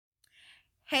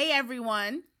Hey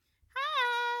everyone.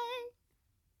 Hi.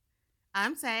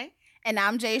 I'm Tay. And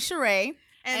I'm Jay Sheree.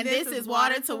 And this is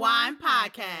Water to Wine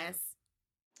Podcast.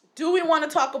 Do we want to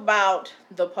talk about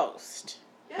the post?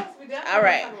 Yes, we definitely All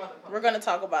right. talk about the post. We're going to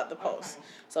talk about the post. Okay.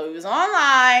 So we was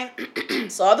online,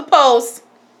 saw the post.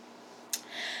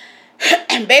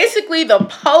 And basically the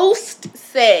post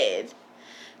said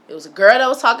it was a girl that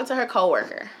was talking to her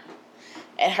coworker.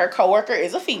 And her coworker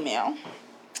is a female.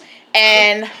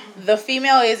 And the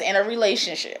female is in a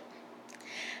relationship.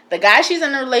 The guy she's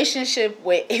in a relationship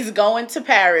with is going to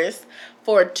Paris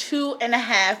for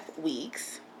 2.5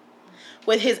 weeks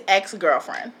with his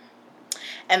ex-girlfriend.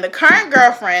 And the current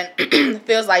girlfriend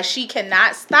feels like she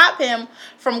cannot stop him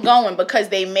from going because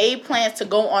they made plans to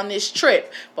go on this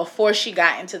trip before she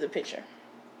got into the picture.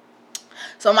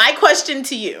 So my question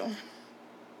to you,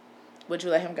 would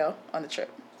you let him go on the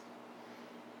trip?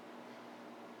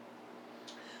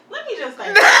 Let me just say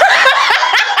Let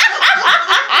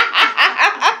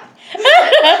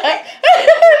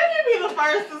me be the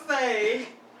first to say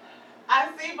I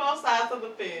see both sides of the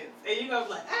fence. And you go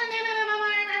like,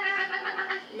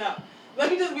 no.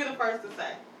 Let me just be the first to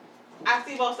say I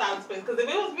see both sides of the fence. Because if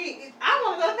it was me, I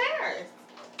want to go to Paris.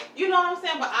 You know what I'm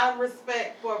saying? But out of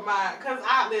respect for my, because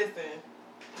listen,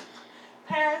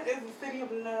 Paris is the city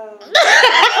of love.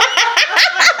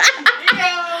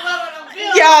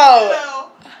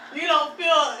 You don't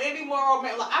feel any more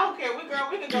romantic. Like, I don't care. We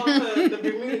can go to the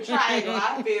Bermuda Triangle.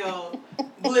 I feel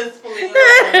blissfully in love.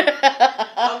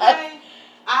 Okay?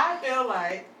 I feel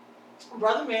like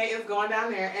Brother Man is going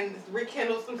down there and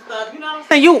rekindle some stuff. You know what I'm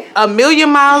saying? You a million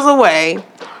miles away.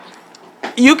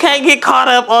 You can't get caught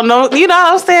up on no. You know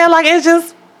what I'm saying? Like,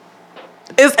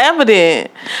 it's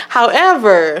evident.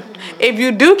 However, if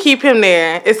you do keep him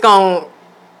there, it's going to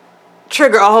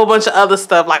trigger a whole bunch of other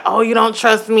stuff. Like, oh, you don't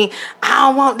trust me. I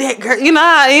don't want that girl. You know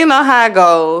how it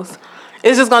goes.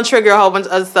 It's just going to trigger a whole bunch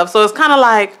of other stuff. So it's kind of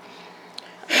like,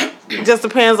 just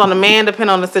depends on the man, depend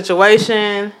on the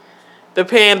situation,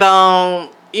 depend on,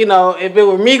 if it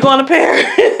were me going to Paris,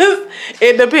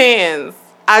 it depends.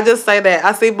 I just say that.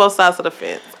 I see both sides of the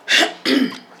fence.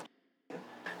 It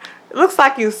looks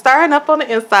like you stirring up on the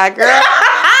inside, girl.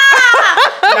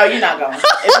 No, you're not going.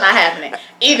 It's not happening.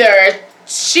 Either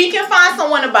she can find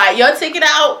someone to buy your ticket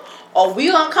out, or we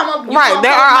gonna come up. Right,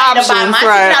 there are options. To buy my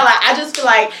right. ticket out. Like, I just feel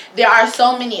like there are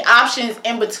so many options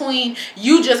in between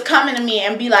you just coming to me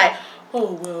and be like,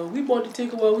 oh well, we bought the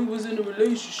ticket while we was in a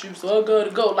relationship, so I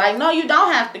gotta go. Like, no, you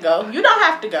don't have to go. You don't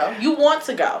have to go. You want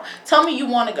to go. Tell me you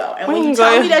want to go. And when you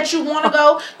tell me that you want to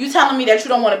go, you telling me that you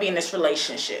don't want to be in this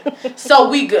relationship. So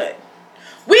we good.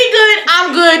 We good.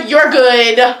 I'm good. You're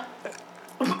good.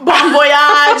 Bon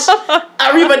voyage,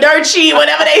 arrivederci,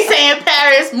 whatever they say in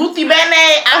Paris, muti bene,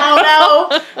 I don't know,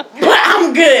 but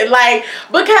I'm good, like,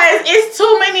 because it's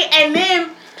too many, and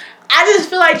then I just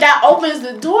feel like that opens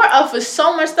the door up for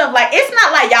so much stuff. Like, it's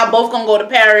not like y'all both gonna go to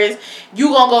Paris,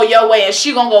 you gonna go your way, and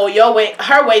she gonna go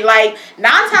her way. Like,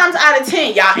 9 times out of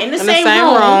 10, y'all in the same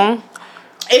room.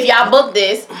 If y'all book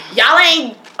this, y'all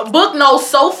ain't booked no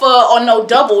sofa or no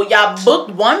double, y'all booked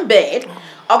one bed,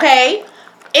 okay?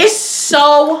 It's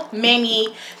so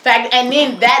many factors, and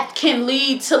then that can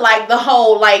lead to, like, the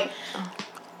whole, like,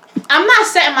 I'm not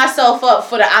setting myself up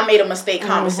for the I made a mistake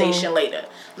conversation later.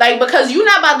 Like, because you're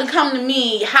not about to come to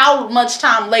me how much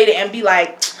time later and be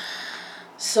like,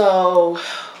 so,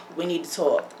 we need to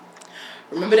talk.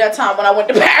 Remember that time when I went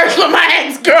to Paris with my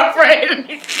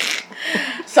ex-girlfriend?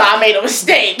 So I made a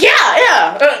mistake.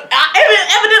 Yeah.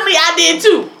 Evidently I did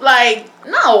too. Like,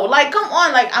 no, like, come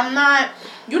on. Like,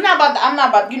 you're not about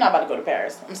to go to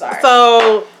Paris. I'm sorry.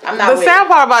 So the sad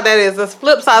part about that is the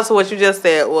flip side to what you just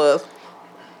said was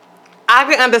I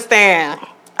can understand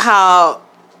how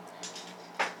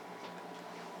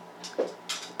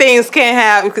things can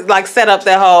have, like, set up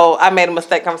that whole I made a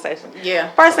mistake conversation.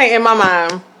 Yeah. First thing in my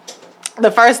mind,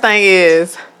 the first thing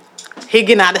is he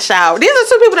getting out of the shower. These are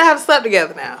 2 people that have slept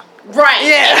together now. Right.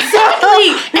 Yeah.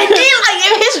 Exactly. And then, like,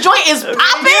 if his joint is popping,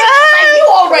 like, you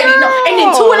already know. And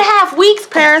then 2.5 weeks.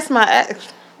 Paris, my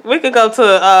ex. We could go to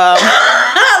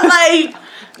like,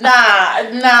 nah.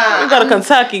 We go to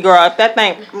Kentucky, girl. If that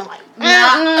thing, nah.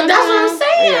 That's what I'm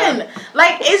saying. Yeah.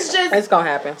 Like, it's just, it's gonna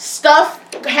happen. Stuff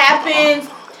happens.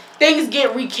 Things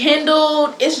get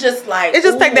rekindled. It's just like, it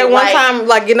just take that one time,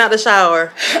 like, getting out the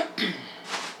shower.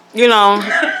 You know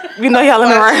y'all in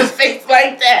the right face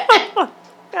like that.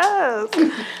 Yes.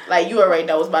 Like, you already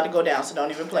know it's about to go down, so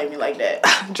don't even play me like that.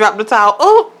 Drop the towel.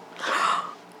 Oh.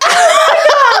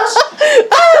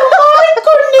 Oh my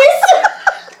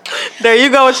goodness. There you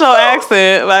go with your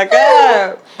accent. My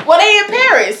God. Well, they in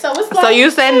Paris, so it's like. So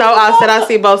you said no. I said I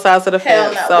see both sides of the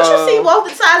Hell fence. no. So. What you see both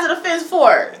the sides of the fence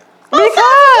for?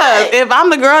 Because if I'm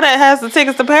the girl that has the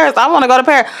tickets to Paris, I want to go to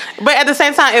Paris. But at the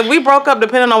same time, if we broke up,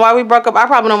 depending on why we broke up, I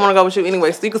probably don't want to go with you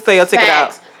anyway. So you can sell your ticket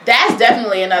out. That's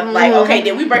definitely enough. Like, okay,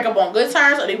 did we break up on good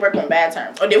terms or did we break up on bad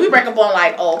terms? Or did we break up on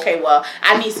like, oh, okay, well,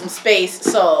 I need some space,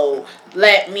 so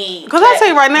let me. Because I'll tell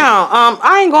you right now,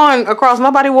 I ain't going across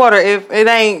nobody's water if it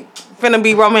ain't finna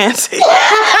be romantic.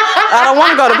 I don't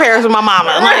want to go to Paris with my mama.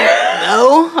 Like,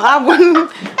 no, I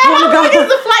wouldn't. How long is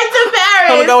the flight to Paris? I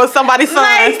want to go with somebody's son.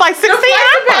 It's like 16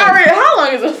 hours. How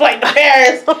long is the flight to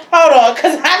Paris? Hold on,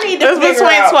 because I need to It's figure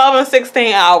between out. 12 and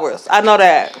 16 hours. I know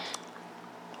that.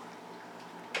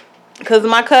 Because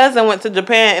my cousin went to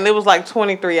Japan and it was like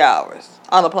 23 hours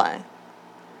on the plane.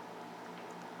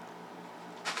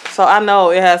 So I know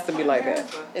it has to be like that.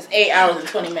 It's 8 hours and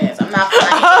 20 minutes. I'm not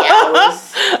flying 8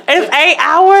 hours. It's 8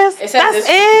 hours? It says That's it's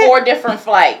it? 4 different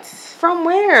flights. From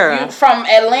where? From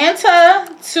Atlanta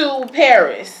to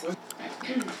Paris.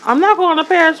 I'm not going to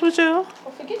Paris with you.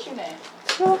 Well, forget you then.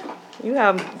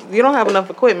 You don't have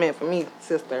enough equipment for me,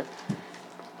 sister.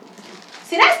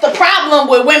 See, that's the problem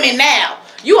with women now.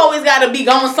 You always got to be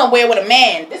going somewhere with a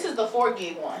man. This is the 4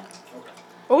 gig one.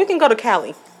 Well, we can go to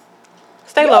Cali.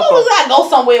 Stay You local. always got to go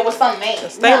somewhere with some man.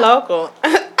 Stay local.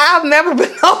 I've never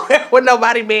been nowhere with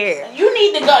nobody man. You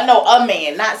need to go, a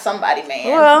man, not somebody man.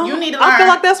 Well, you need to learn. I feel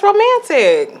like that's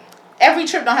romantic. Every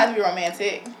trip don't have to be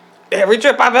romantic. Every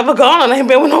trip I've ever gone on ain't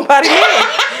been with nobody man.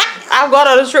 I've gone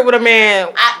on a trip with a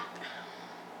man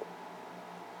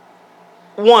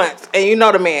once, and you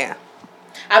know the man.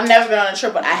 I've never been on a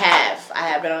trip, but I have. I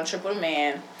have been on a trip with a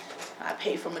man. I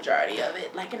paid for majority of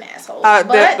it like an asshole. I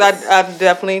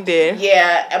definitely did.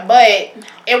 Yeah, but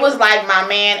it was like my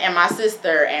man and my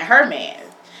sister and her man.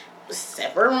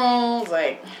 Separate rooms,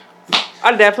 like.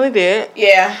 I definitely did.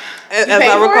 Yeah. As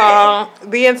I recall,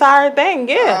 the entire thing,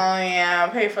 yeah. Oh, yeah.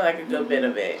 I paid for like a good bit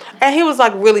of it. And he was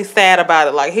like really sad about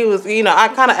it. Like he was, I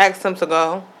kind of asked him to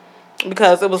go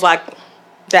because it was like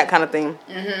that kind of thing.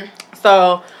 Mm-hmm.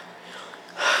 So,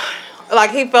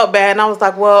 like he felt bad, and I was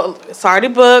like, well, it's already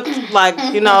booked. Like,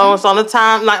 it's on the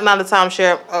time, not the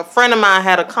timeshare. A friend of mine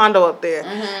had a condo up there.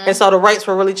 Mm-hmm. And so the rates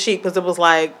were really cheap because it was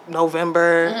like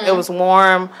November. Mm-hmm. It was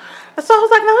warm. And so I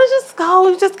was like, no, let's just go.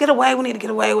 We just get away. We need to get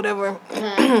away, whatever.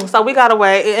 Mm-hmm. So we got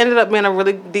away. It ended up being a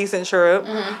really decent trip.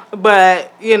 Mm-hmm.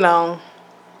 But,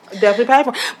 definitely paid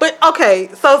for it. But, okay,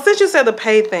 so since you said the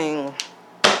pay thing,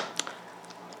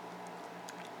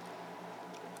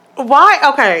 why?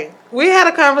 Okay, we had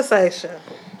a conversation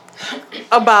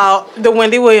about the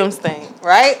Wendy Williams thing,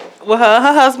 right? Well, her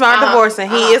husband are divorcing.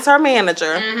 He is her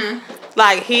manager. Mm-hmm.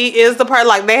 Like, he is the part,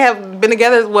 like, they have been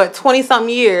together, 20-something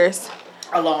years.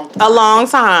 A long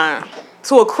time.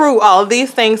 To accrue all of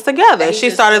these things together. She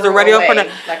started as a radio producer.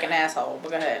 Like an asshole,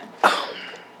 but go ahead.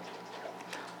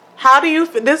 How do you,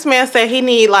 this man said he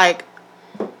need, like,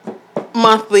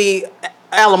 monthly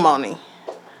alimony.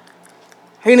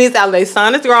 He needs alimony. His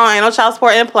son is grown, ain't no child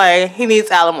support in play. He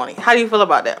needs alimony. How do you feel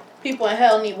about that? People in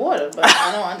hell need water, but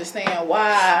I don't understand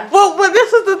why. Well,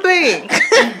 this is the thing.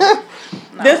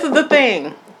 No. This is the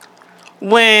thing.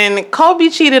 When Kobe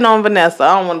cheated on Vanessa,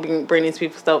 I don't want to bring these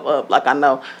people's stuff up like I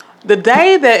know. The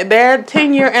day that their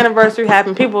 10-year anniversary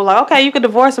happened, people were like, okay, you could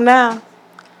divorce him now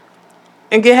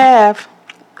and get half.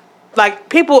 Like,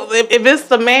 people, if it's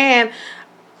the man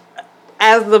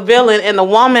as the villain and the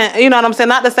woman, you know what I'm saying?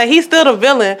 Not to say he's still the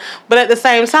villain, but at the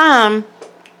same time,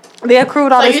 they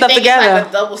accrued all this stuff together. It's like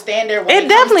a double standard when it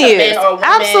definitely is.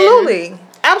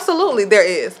 Absolutely, there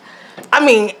is. I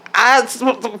mean,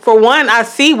 for one, I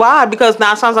see why, because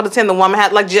 9 times out of 10, the woman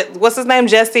had, like, what's his name?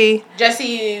 Jesse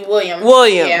Williams.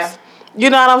 Yeah. You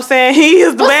know what I'm saying? He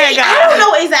is the bad guy. I don't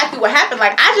know exactly what happened.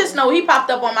 Like, I just know he popped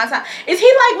up on my time. Is he,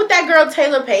 like, with that girl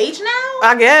Taylor Page now?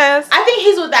 I guess. I think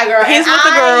he's with that girl. He's with the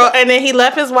girl, and then he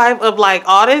left his wife of, like,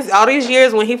 all these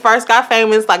years when he first got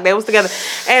famous. Like, they was together.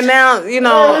 And now,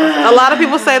 a lot of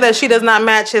people say that she does not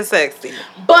match his sexy.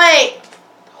 But,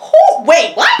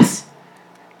 wait, what?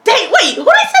 Wait, who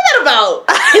did he say that about?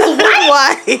 His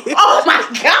wife? Oh my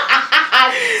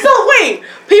God. So wait,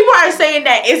 people are saying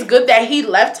that it's good that he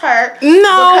left her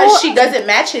because she doesn't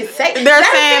match his sex. They're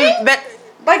saying that,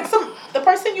 like, the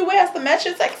person you with has to match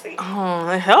his sexy. Oh,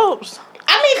 it helps.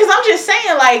 I mean, because I'm just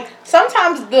saying, like,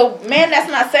 sometimes the man that's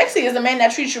not sexy is the man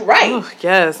that treats you right. Oh,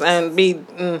 yes, and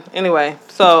anyway,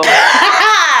 so.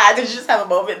 Did you just have a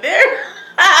moment there?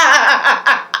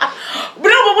 But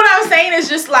what I'm saying is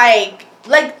just like,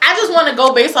 I just want to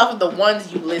go based off of the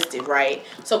ones you listed, right?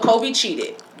 So Kobe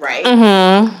cheated, right?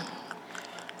 Mm-hmm.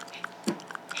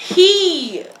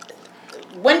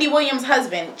 Wendy Williams'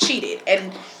 husband cheated,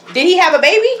 and Did he have a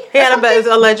baby? He had a baby.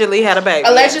 Allegedly had a baby.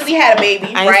 Allegedly had a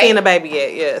baby. I ain't seen a baby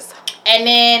yet. Yes. And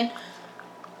then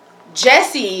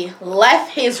Jesse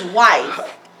left his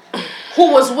wife,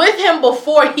 who was with him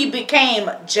before he became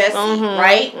Jesse,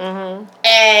 right?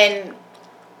 And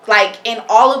like in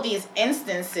all of these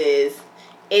instances,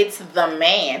 it's the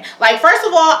man. Like, first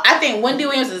of all, I think Wendy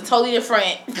Williams is a totally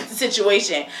different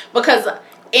situation because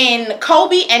in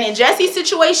Kobe and in Jesse's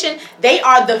situation, they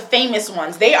are the famous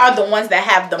ones. They are the ones that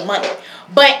have the money.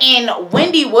 But in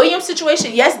Wendy Williams'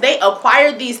 situation, yes, they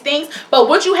acquired these things. But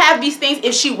would you have these things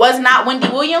if she was not Wendy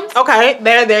Williams? Okay,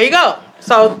 there you go.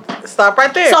 So stop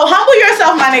right there. So humble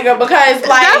yourself, my nigga, because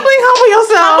like definitely humble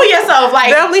yourself. Humble yourself, like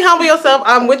definitely humble yourself.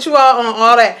 I'm with you all on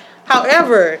all that.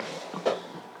 However,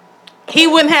 he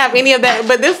wouldn't have any of that.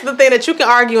 But this is the thing that you can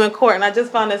argue in court, and I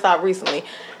just found this out recently.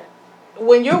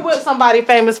 When you're with somebody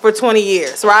famous for 20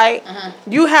 years, right?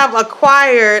 You have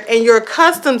acquired and you're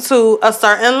accustomed to a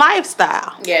certain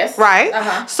lifestyle. Yes.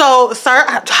 Right? So, sir,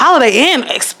 Holiday Inn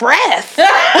Express.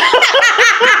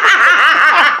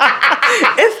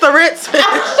 It's the Ritz.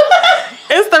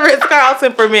 It's the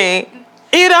Ritz-Carlton for me.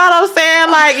 You know what I'm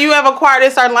saying? Like, you have acquired a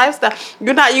certain lifestyle.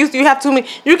 You're not used to, you have too many.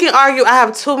 You can argue, I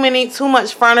have too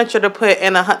much furniture to put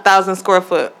in a 1,000 square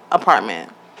foot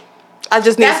apartment. I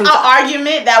just need That's an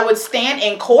argument that would stand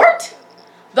in court?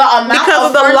 The amount because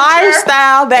of the furniture?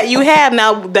 lifestyle that you have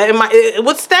now, that it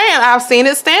would stand. I've seen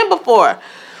it stand before.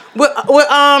 With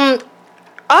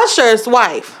Usher's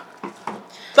wife.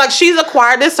 Like, she's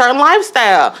acquired this certain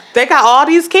lifestyle. They got all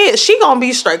these kids. She gonna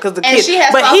be straight because the kids. She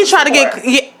has but he tried to get.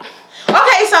 Yeah.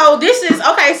 Okay,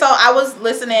 so I was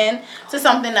listening to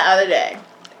something the other day,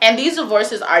 and these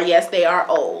divorces are, yes, they are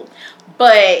old,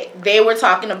 but they were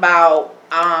talking about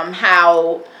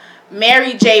how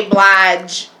Mary J.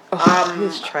 Blige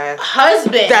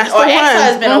husband That's or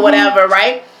ex-husband or whatever,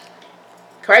 right?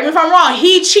 Correct me if I'm wrong.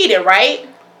 He cheated, right?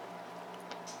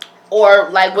 Or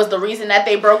like was the reason that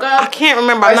they broke up? I can't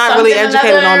remember. I'm not really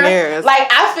educated on theirs.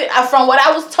 Like from what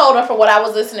I was told or from what I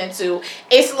was listening to,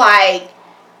 it's like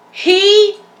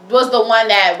he was the one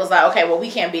that was like, okay, well, we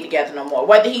can't be together no more.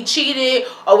 Whether he cheated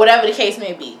or whatever the case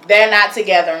may be, they're not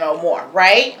together no more,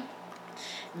 right?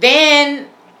 Then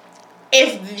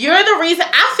if you're the reason,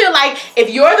 I feel like if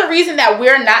you're the reason that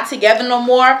we're not together no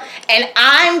more, and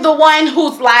I'm the one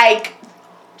who's like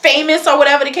famous or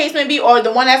whatever the case may be, or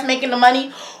the one that's making the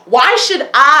money, why should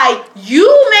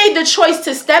you made the choice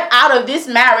to step out of this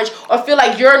marriage or feel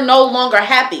like you're no longer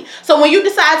happy. So when you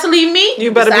decide to leave me,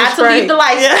 you decide to leave the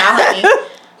lifestyle, honey.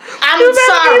 I'm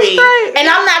sorry. And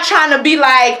I'm not trying to be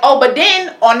like, oh, but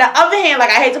then on the other hand, like,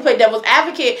 I hate to play devil's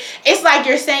advocate, it's like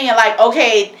you're saying like,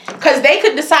 okay, because they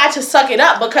could decide to suck it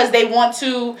up because they want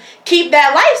to keep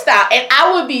that lifestyle. And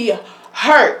I would be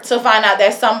hurt to find out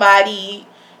that somebody,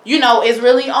 you know, is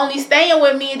really only staying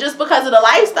with me just because of the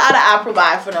lifestyle that I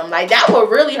provide for them. Like, that would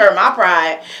really hurt my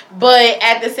pride. But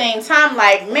at the same time,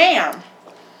 like, ma'am,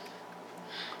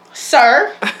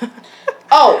 sir,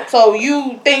 oh, so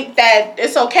you think that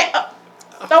it's okay?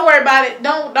 Don't worry about it.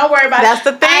 Don't worry about That's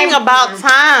it. That's the thing about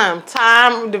time.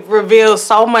 Time reveals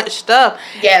so much stuff.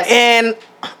 Yes. And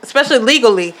especially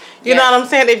legally. You know what I'm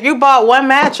saying? If you bought one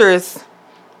mattress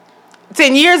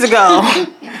 10 years ago,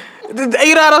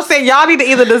 you know what I'm saying? Y'all need to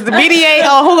either mediate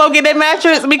or who gonna get that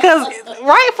mattress, because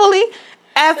rightfully,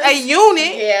 as a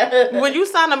unit, when you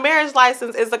sign a marriage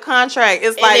license, it's a contract.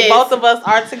 It's like both of us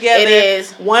are together. It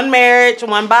is. One marriage,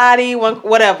 one body, one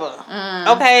whatever.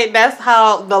 Okay, that's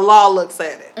how the law looks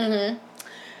at it.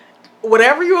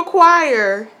 Whatever you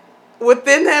acquire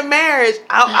within that marriage,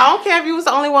 I don't care if you was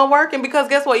the only one working, because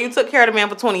guess what? You took care of the man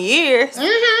for 20 years.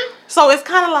 So it's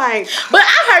kind of like... But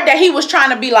I heard that he was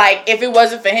trying to be like, if it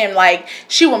wasn't for him, like,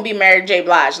 she wouldn't be Mary J.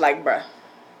 Blige. Like, bruh.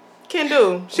 Can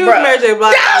do. She was Mary J.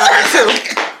 Blige too.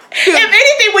 If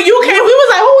anything, when you came, we was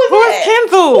like, who is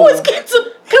Kenzu? Who is Kenzu?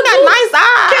 He got nice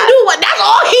eyes. Can do what? That's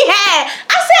all he had.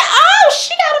 I said, oh,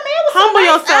 she got a man with some Humble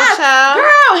nice yourself, eyes. child.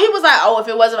 Girl, he was like, oh, if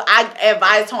it wasn't, I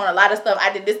advised her on a lot of stuff.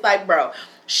 I did this, like, bro.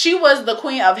 She was the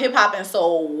queen of hip hop and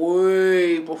soul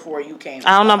way before you came.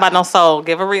 I don't know about no soul.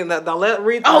 Give Aretha. Don't let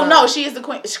Aretha. Oh no, she is the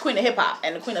queen. She's queen of hip hop,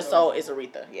 and the queen of soul is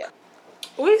Aretha. Yeah.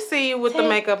 We see you with the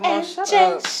makeup on. Shut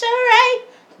Jay up. Sheree.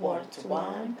 Water to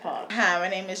Wine Park. Hi, my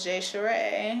name is Jay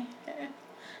Sheree.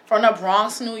 From the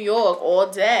Bronx, New York, all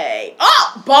day.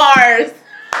 Oh, bars.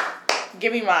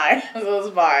 Give me mine.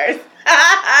 Those bars.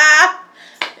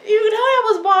 You know that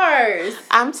was bars.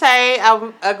 I'm Tay.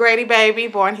 I'm a Grady baby,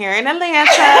 born here in Atlanta.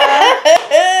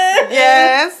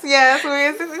 yes.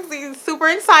 We're super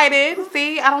excited.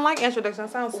 See, I don't like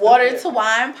introductions. Sounds stupid. Water to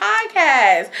Wine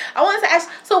podcast. I wanted to ask,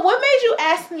 so what made you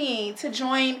ask me to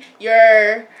join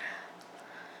your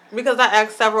Because I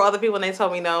asked several other people and they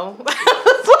told me no.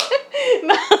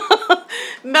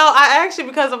 No, I actually,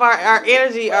 because of our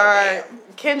energy, our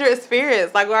kindred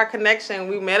spirits, like our connection,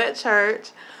 we met at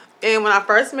church. And when I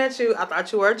first met you, I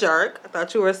thought you were a jerk. I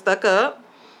thought you were stuck up.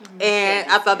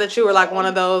 And I thought that you were like one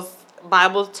of those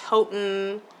Bible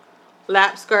toting,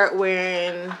 lap skirt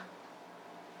wearing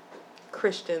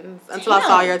Christians. Until I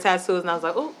saw your tattoos and I was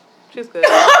like, ooh, she's good.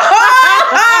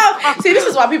 See, this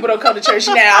is why people don't come to church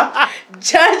now.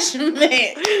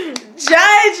 Judgment.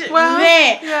 Well,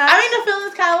 yeah. I mean, the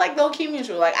feeling's kind of like low-key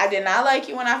mutual. Like, I did not like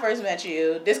you when I first met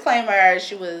you. Disclaimer,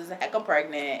 she was hecka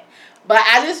pregnant. But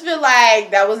I just feel like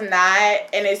that was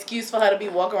not an excuse for her to be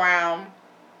walking around.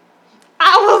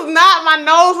 I was not. My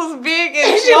nose was big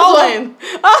and swollen.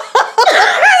 My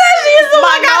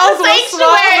nose was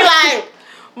swollen. Like,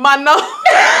 my nose.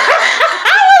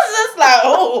 I was just like,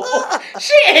 oh,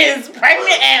 she is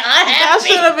pregnant and unhappy. That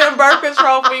should have been birth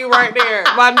control for you right there.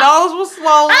 My nose was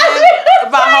swollen.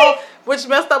 Which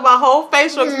messed up my whole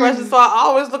facial expression, so I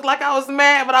always looked like I was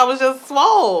mad, but I was just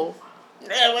swole.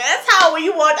 Yeah, well, that's how when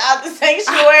you walked out the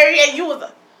sanctuary and you was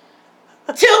tilted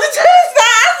to the side. I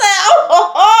said,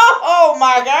 oh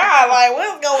my God, like,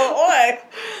 what's going on?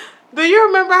 Do you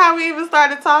remember how we even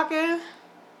started talking?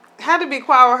 Had to be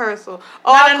choir rehearsal.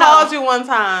 Oh, I called you one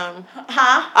time.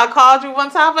 Huh? I called you one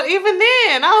time, but even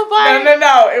then, I was like...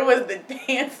 No. It was the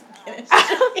dance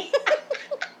ministry.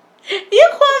 You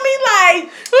called me like...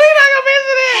 We're not going to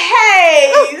mention it.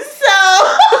 Hey, so...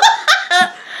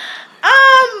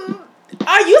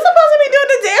 are you supposed to be doing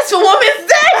the dance for Women's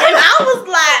Day? And I was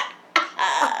like...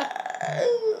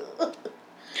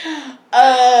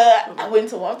 I went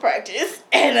to one practice,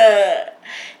 and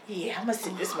yeah, I'm gonna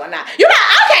sit this one out. You're like,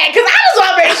 okay, because I just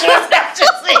want to make sure it's not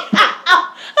just me.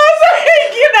 I'm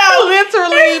saying,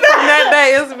 literally from that day,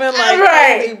 it's been like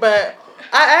crazy. But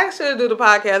I asked you to do the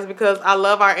podcast because I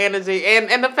love our energy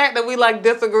and the fact that we like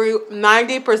disagree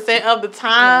 90% of the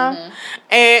time,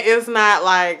 and it's not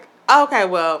like, okay,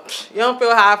 well, you don't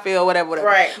feel how I feel, whatever.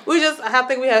 Right. I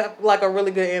think we have like a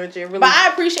really good energy. Really. But I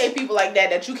appreciate people like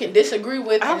that you can disagree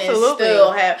with and then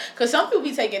still have, because some people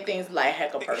be taking things like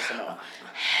hecka personal.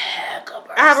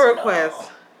 I have a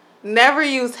request. Never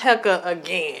use hecka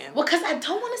again. Well, because I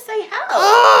don't want to say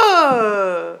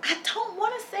hell. I don't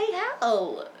want to say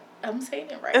hell. I'm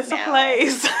saying it right now. It's a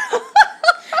place.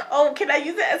 Oh, can I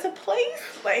use it as a place?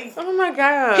 Like, oh my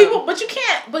God. People, but you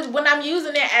can't. But when I'm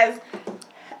using it as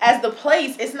the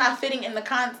place, it's not fitting in the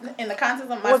context of my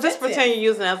sentence. Well, just pretend you're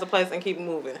using it as a place and keep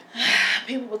moving.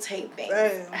 People will take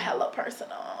things hella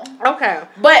personal. Okay.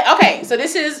 But, okay, so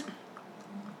this is...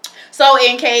 So,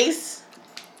 in case...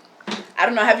 I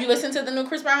don't know, have you listened to the new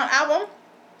Chris Brown album?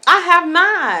 I have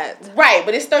not. Right,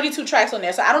 but it's 32 tracks on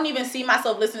there, so I don't even see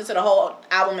myself listening to the whole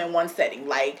album in one setting.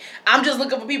 Like, I'm just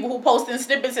looking for people who post in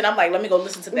snippets, and I'm like, let me go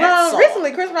listen to that song.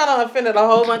 Recently, Chris Brown offended a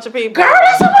whole bunch of people. Girl,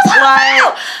 that's what I'm talking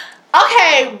about!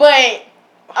 Okay, but...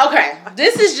 Okay,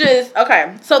 this is just...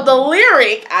 Okay, so the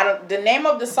lyric... The name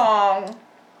of the song...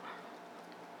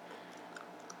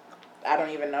 I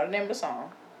don't even know the name of the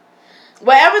song.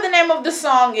 Whatever the name of the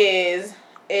song is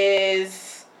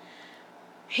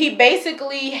he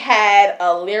basically had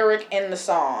a lyric in the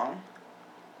song.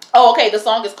 Oh, okay, the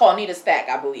song is called Need a Stack,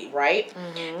 I believe, right?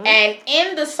 Mm-hmm. And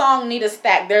in the song Need a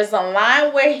Stack, there's a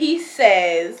line where he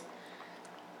says,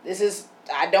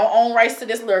 I don't own rights to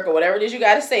this lyric or whatever it is you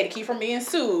gotta say to keep from being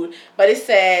sued, but it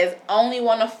says, only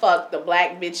wanna fuck the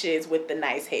black bitches with the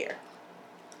nice hair.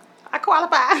 I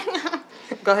qualify.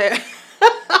 Go ahead.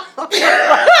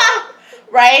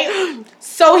 Right?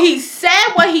 So he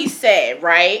said what he said,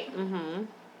 right? Mm-hmm.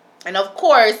 And of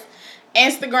course,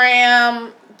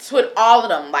 Instagram, Twitter, all of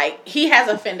them, like, he has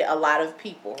offended a lot of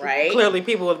people, right? Clearly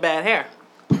people with bad hair.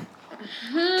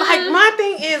 Like, my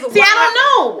thing is... See, I don't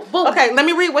know. But okay, let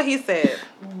me read what he said.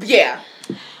 Yeah.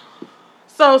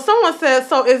 So, someone says,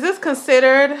 so is this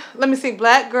considered... Let me see.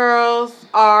 Black girls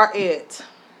are it.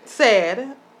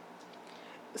 Said...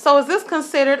 So is this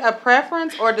considered a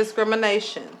preference or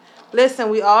discrimination? Listen,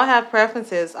 we all have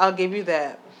preferences. I'll give you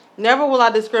that. Never will I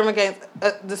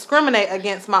discriminate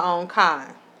against my own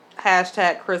kind.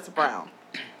 # Chris Brown.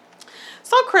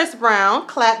 So Chris Brown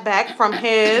clapped back from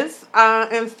his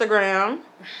Instagram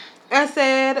and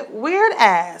said, weird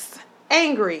ass,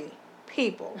 angry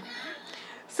people.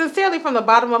 Sincerely from the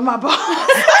bottom of my balls.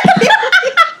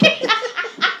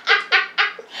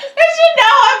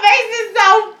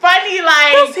 So funny,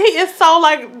 like, he is so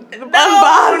like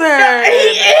unbothered.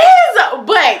 He is.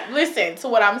 But listen to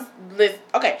what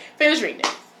okay, finish reading it.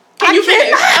 Can you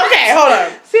finish? Okay, hold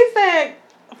on. She said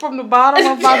from the bottom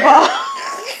of my balls.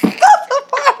 That's the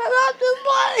part that I'm just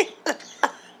like.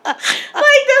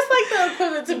 Like, that's like the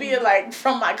equivalent to being like,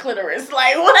 from my clitoris.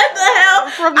 Like, what the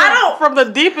hell? From the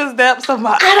deepest depths of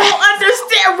my. I don't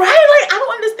understand, right? Like, I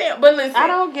don't understand. But listen, I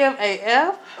don't give a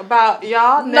F about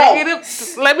y'all No. negative.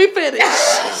 Let me finish,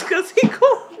 cause he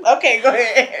cool. okay, go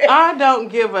ahead. I don't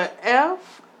give a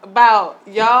F about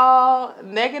y'all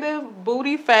negative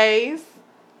booty face.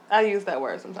 I use that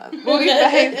word sometimes. Booty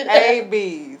face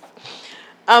ABs.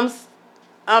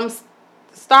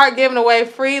 Start giving away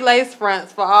free lace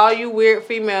fronts for all you weird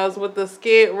females with the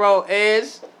skid row edge.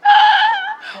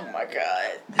 Oh my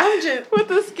God. I'm just With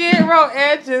the skid row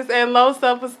edges and low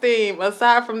self-esteem.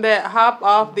 Aside from that, hop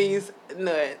off these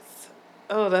nuts.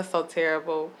 Oh, that's so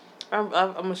terrible.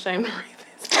 I'm ashamed to read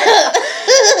this.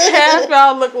 Half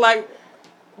y'all look like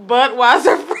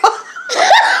Budweiser frogs.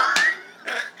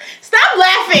 stop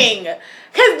laughing.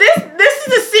 Cause this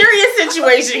is a serious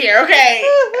situation here, okay?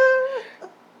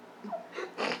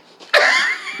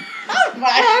 Oh my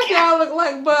Half God. y'all look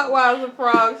like Budweiser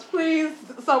frogs. Please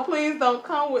don't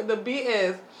come with the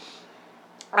BS.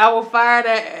 I will fire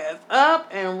that ass up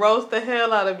and roast the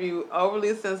hell out of you,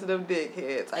 overly sensitive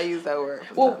dickheads. I use that word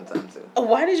from time to time too.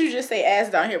 Why did you just say ass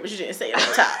down here, but you didn't say it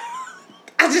on top?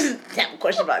 I just have a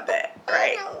question about that,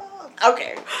 right?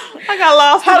 Okay. I got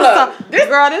lost. Hold up.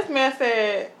 This man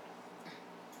said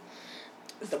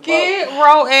skid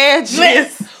row edges.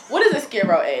 Miss, what is a skid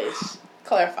row edge?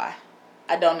 Clarify.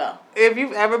 I don't know. If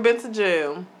you've ever been to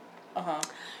jail, Uh-huh.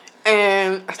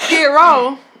 and skid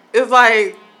row is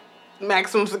like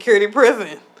maximum security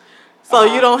prison. So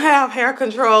you don't have hair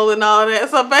control and all that.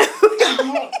 So basically,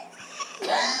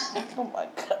 Oh my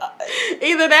God.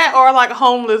 either that or like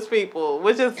homeless people,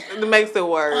 which makes it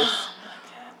worse.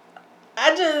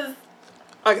 I just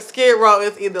Like skid row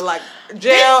is either like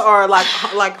jail or like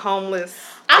homeless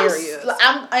areas.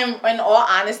 I'm in all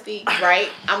honesty, right?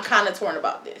 I'm kind of torn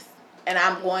about this. And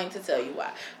I'm going to tell you why.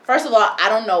 First of all, I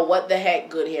don't know what the heck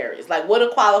good hair is. Like, what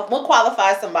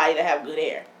qualifies somebody to have good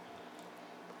hair?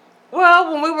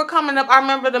 Well, when we were coming up, I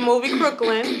remember the movie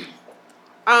Crooklyn.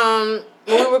 When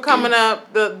we were coming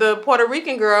up, the Puerto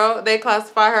Rican girl, they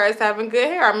classify her as having good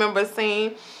hair. I remember a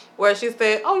scene where she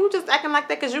said, "Oh, you just acting like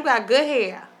that because you got good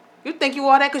hair. You think you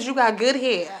all that because you got good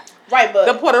hair." Right, but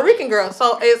The Puerto Rican girl.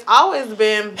 So it's always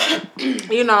been,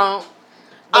 you know,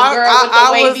 the girl with the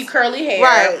wavy curly hair.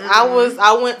 right. Mm-hmm.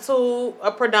 I went to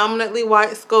a predominantly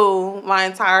white school my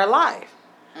entire life.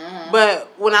 Mm-hmm.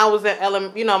 But when I was in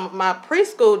my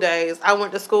preschool days, I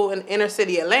went to school in inner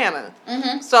city Atlanta.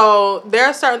 Mm-hmm. So there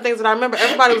are certain things that I remember.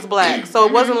 Everybody was black, so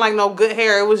it wasn't like no good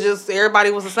hair. It was just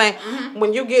everybody was the same. Mm-hmm.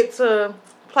 When you get to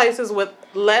places with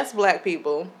less black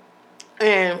people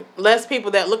and less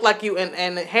people that look like you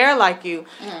and hair like you,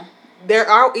 Mm-hmm. there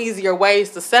are easier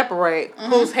ways to separate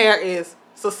whose hair is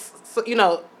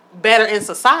better in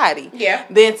society. Yeah.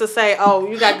 Than to say, oh,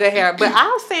 you got good hair. But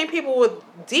I've seen people with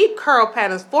deep curl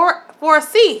patterns for a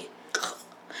C.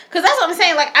 Because that's what I'm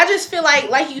saying. Like, I just feel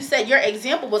like you said, your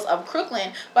example was of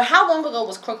Crooklyn. But how long ago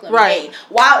was Crooklyn made?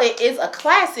 While it is a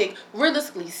classic,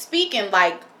 realistically speaking,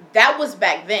 like, that was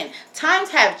back then. Times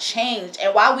have changed.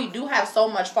 And while we do have so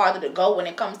much farther to go when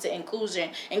it comes to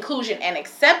inclusion and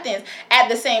acceptance, at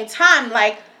the same time,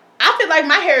 like, I feel like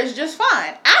my hair is just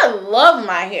fine. I love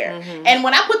my hair. Mm-hmm. And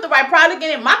when I put the right product in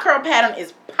it, my curl pattern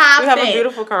is popping. You have a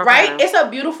beautiful curl pattern. Right? It's a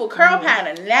beautiful curl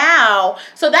pattern now.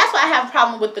 So that's why I have a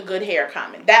problem with the good hair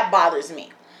comment. That bothers me.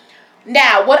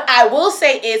 Now, what I will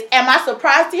say is, am I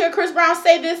surprised to hear Chris Brown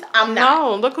say this? I'm not.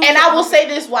 No, look who's... And I will say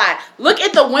this why. Look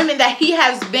at the women that he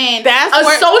has been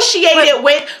associated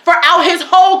with throughout his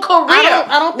whole career.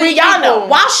 I don't think Rihanna,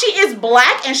 while she is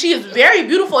black and she is very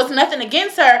beautiful, it's nothing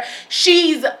against her.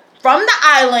 She's from the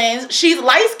islands, she's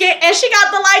light-skinned, and she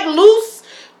got the, like, loose,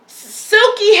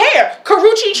 silky hair.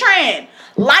 Karrueche Tran,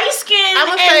 light-skinned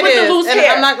and with the loose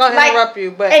hair. I'm not going to interrupt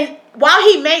you, but... And while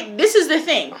this is the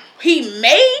thing, he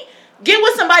may get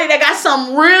with somebody that got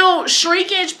some real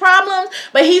shrinkage problems,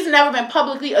 but he's never been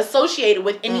publicly associated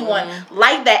with anyone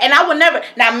like that. And I would never...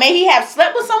 Now, may he have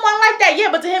slept with someone like that? Yeah,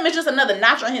 but to him, it's just another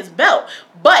notch on his belt.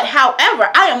 But, however,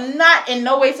 I am not in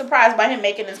no way surprised by him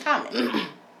making this comment.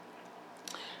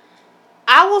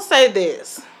 I will say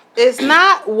this. It's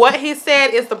not what he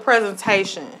said, it's the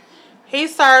presentation. He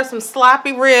served some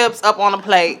sloppy ribs up on a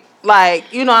plate.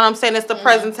 Like, you know what I'm saying? It's the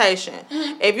presentation.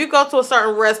 Mm-hmm. If you go to a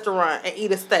certain restaurant and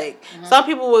eat a steak, some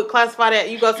people would classify that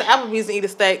you go to Applebee's and eat a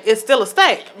steak, it's still a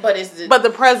steak. But the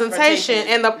presentation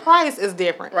and the price is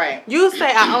different. Right. You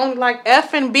say, I only like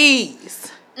F&B's.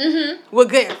 Mm-hmm. Well,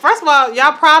 good. First of all,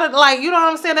 y'all proud of, like, you know what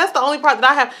I'm saying? That's the only part that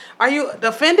I have. Are you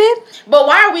offended? But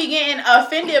why are we getting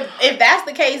offended? If that's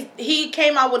the case, he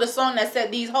came out with a song that said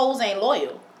these hoes ain't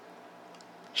loyal.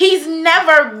 He's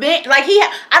never been like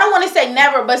I don't want to say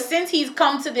never, but since he's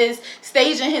come to this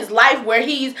stage in his life where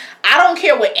I don't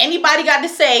care what anybody got to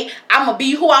say, I'm gonna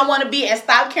be who I want to be and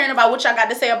stop caring about what y'all got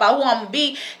to say about who I'm gonna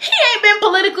be. He ain't been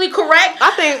politically correct.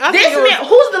 I think this man,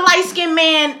 who's the light skinned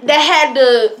man that had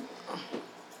the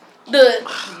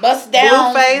bust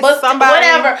down, somebody,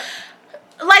 whatever.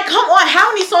 Like, come on,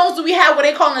 how many songs do we have where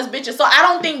they calling us bitches? So I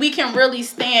don't think we can really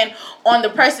stand on the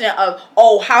precedent of,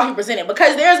 how he presented.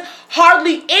 Because there's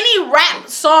hardly any rap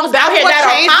songs out here that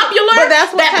are popular but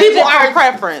that's what that people are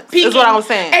preference, peaking. Is what I'm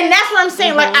saying. And that's what I'm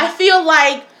saying. Like, I feel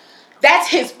like that's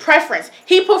his preference.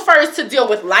 He prefers to deal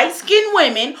with light-skinned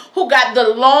women who got the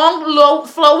long, low,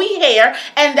 flowy hair,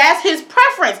 and that's his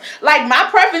preference. Like, my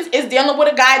preference is dealing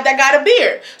with a guy that got a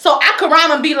beard. So I could rhyme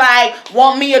and be like,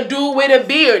 want me a dude with a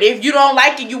beard. If you don't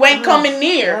like it, you ain't coming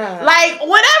near. Like,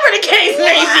 whatever the case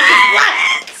may be.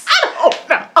 Like, I don't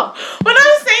know. But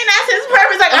I'm saying that's his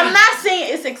preference. Like, I'm not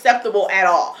saying it's acceptable at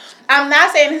all. I'm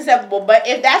not saying it's acceptable, but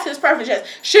if that's his preference, yes.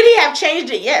 Should he have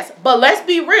changed it? Yes. But let's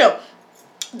be real.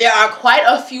 There are quite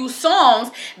a few songs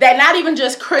that not even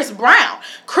just Chris Brown.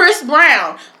 Chris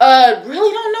Brown,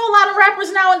 really don't know a lot of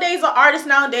rappers nowadays or artists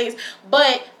nowadays,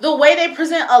 but the way they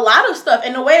present a lot of stuff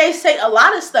and the way they say a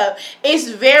lot of stuff is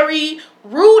very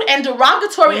rude and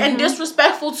derogatory and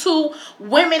disrespectful to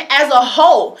women as a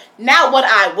whole. Now, what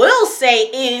I will say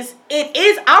is it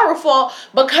is our fault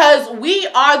because we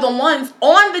are the ones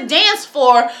on the dance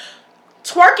floor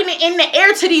twerking it in the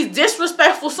air to these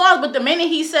disrespectful songs, but the minute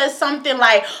he says something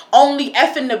like only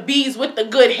effing the bees with the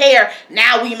good hair,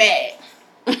 now we mad.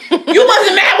 You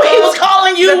wasn't mad when he was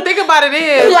calling you. The thing about it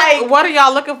is, like, what are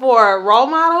y'all looking for? Role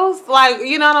models? Like,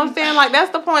 you know what I'm saying? Like,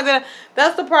 that's the point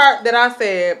that's the part that I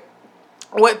said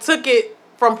what took it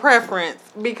from preference,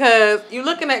 because you're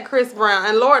looking at Chris Brown,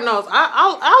 and Lord knows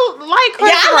I like Chris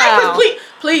Brown. I like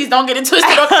please don't get it twisted.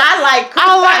 I like Chris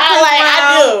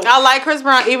Brown. I like Chris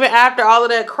Brown even after all of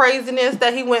that craziness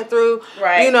that he went through.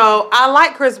 Right. You know, I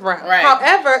like Chris Brown. Right.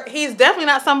 However, he's definitely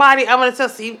not somebody I'm gonna tell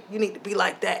you need to be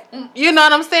like that. You know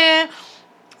what I'm saying?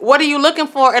 What are you looking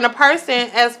for in a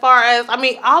person as far as, I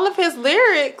mean, all of his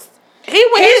lyrics.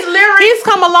 He's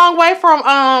come a long way from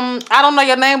I don't know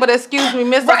your name, but excuse me,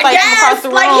 Mr. Face from across the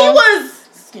room. Like he was.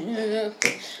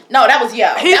 No, that was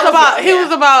Yo. He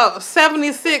was about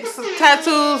 76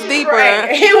 tattoos deeper.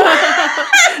 Right. He was.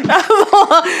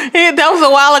 That was a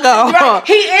while ago. Right.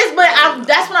 He is, but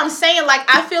that's what I'm saying. Like,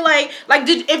 I feel like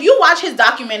if you watch his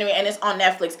documentary, and it's on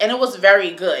Netflix, and it was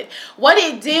very good. What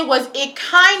it did was it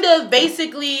kind of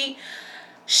basically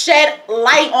shed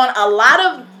light on a lot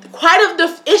of.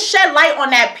 It shed light on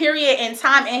that period in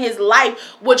time in his life,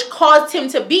 which caused him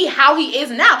to be how he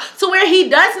is now, to where he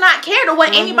does not care to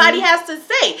what anybody has to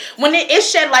say. When it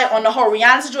shed light on the whole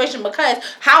Rihanna situation, because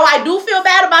how I do feel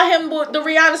bad about him with the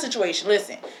Rihanna situation.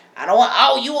 Listen, I don't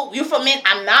want, you for men.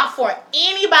 I'm not for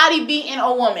anybody beating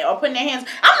a woman or putting their hands.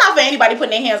 I'm not for anybody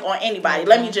putting their hands on anybody.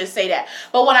 Let me just say that.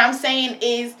 But what I'm saying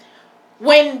is,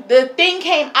 when the thing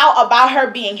came out about her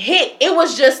being hit, it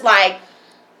was just like,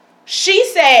 she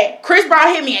said, Chris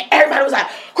Brown hit me, and everybody was like,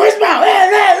 Chris Brown,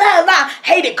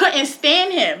 hated, couldn't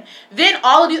stand him. Then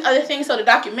all of these other things, so the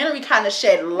documentary kind of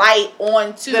shed light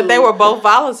onto that they were both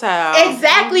volatile.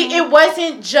 Exactly. It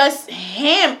wasn't just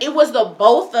him. It was the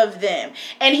both of them.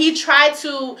 And he tried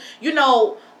to,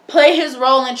 play his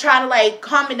role and try to, like,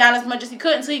 calm it down as much as he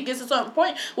could until he gets to a certain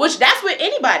point, which that's with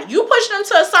anybody. You push them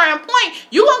to a certain point,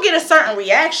 you're going to get a certain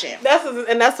reaction. That's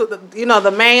what,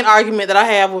 the main argument that I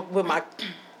have with my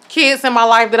kids in my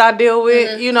life that I deal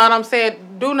with, you know what I'm saying?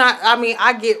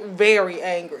 I get very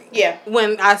angry. Yeah.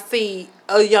 When I see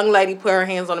a young lady put her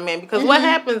hands on a man, because what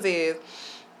happens is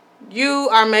you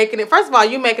are making it, first of all,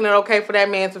 you're making it okay for that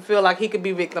man to feel like he could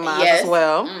be victimized as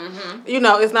well.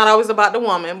 It's not always about the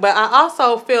woman, but I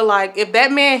also feel like if that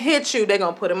man hits you, they're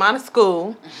going to put him out of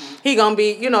school. He going to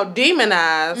be,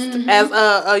 demonized as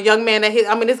a young man that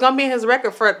it's going to be in his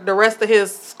record for the rest of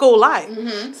his school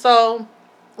life. So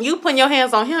you putting your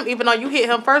hands on him, even though you hit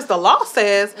him first, the law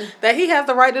says that he has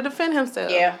the right to defend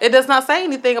himself. Yeah. It does not say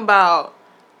anything about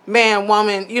man,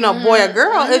 woman, boy or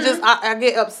girl. It just, I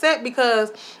get upset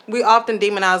because we often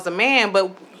demonize the man,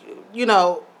 but,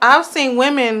 I've seen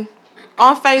women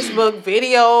on Facebook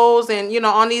videos and,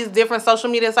 on these different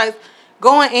social media sites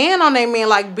going in on their men,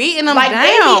 like beating them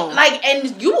down.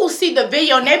 And you will see the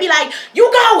video and they be like, you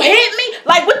gon' hit me?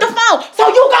 Like, with the phone. So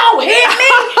you gon' hit me?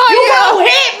 You gon'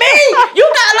 hit me? You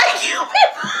got,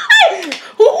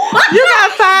 you got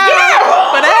time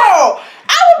for that?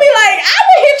 I would be like, I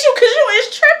would hit you because you is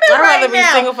tripping right now. I'd rather be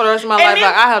single for the rest of my life.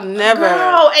 Like, I have never.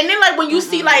 Girl, and then, like, when you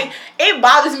see, like, it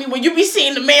bothers me when you be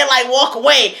seeing the man like walk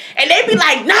away and they be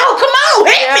like, no, come on,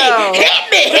 hit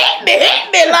me.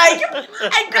 Like,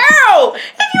 girl,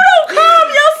 if you don't calm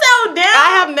yourself down. I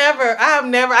have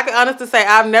never, I can honestly say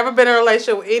I've never been in a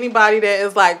relationship with anybody that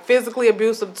is like physically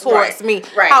abusive towards me.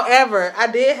 Right. However, I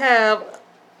did have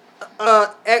a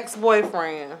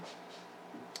ex-boyfriend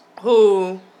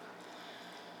who,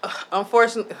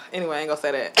 unfortunately, anyway, I ain't gonna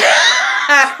say that.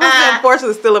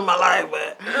 Unfortunately, still in my life,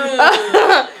 but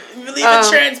believe in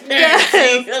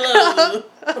transparency. Hello.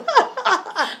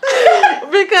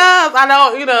 Because I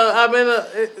know, I'm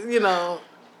in a,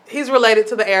 he's related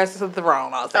to the heiress to the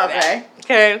throne. I'll say that.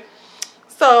 Okay.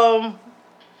 So,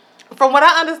 from what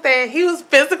I understand, he was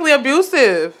physically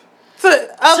abusive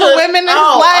to other women in his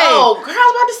life. Oh, girl, I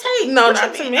was about to say. No,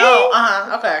 not to me.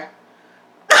 Oh, okay.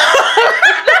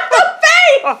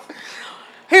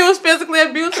 He was physically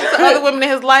abusive to other women in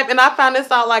his life, and I found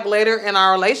this out like later in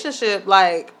our relationship,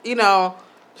 like, to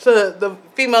the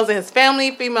females in his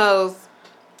family, females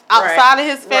outside of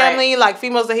his family, like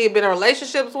females that he had been in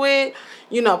relationships with,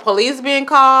 police being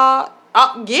called.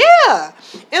 Yeah.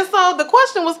 And so the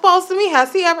question was posed to me,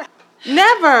 has he ever?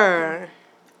 Never.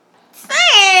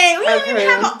 Dang, we don't even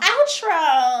have an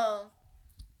outro.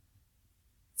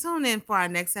 Tune in for our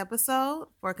next episode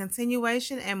for a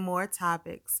continuation and more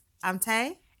topics. I'm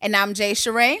Tay. And I'm Jay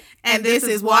Sheree. And this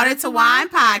is Water to Wine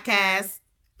Podcast.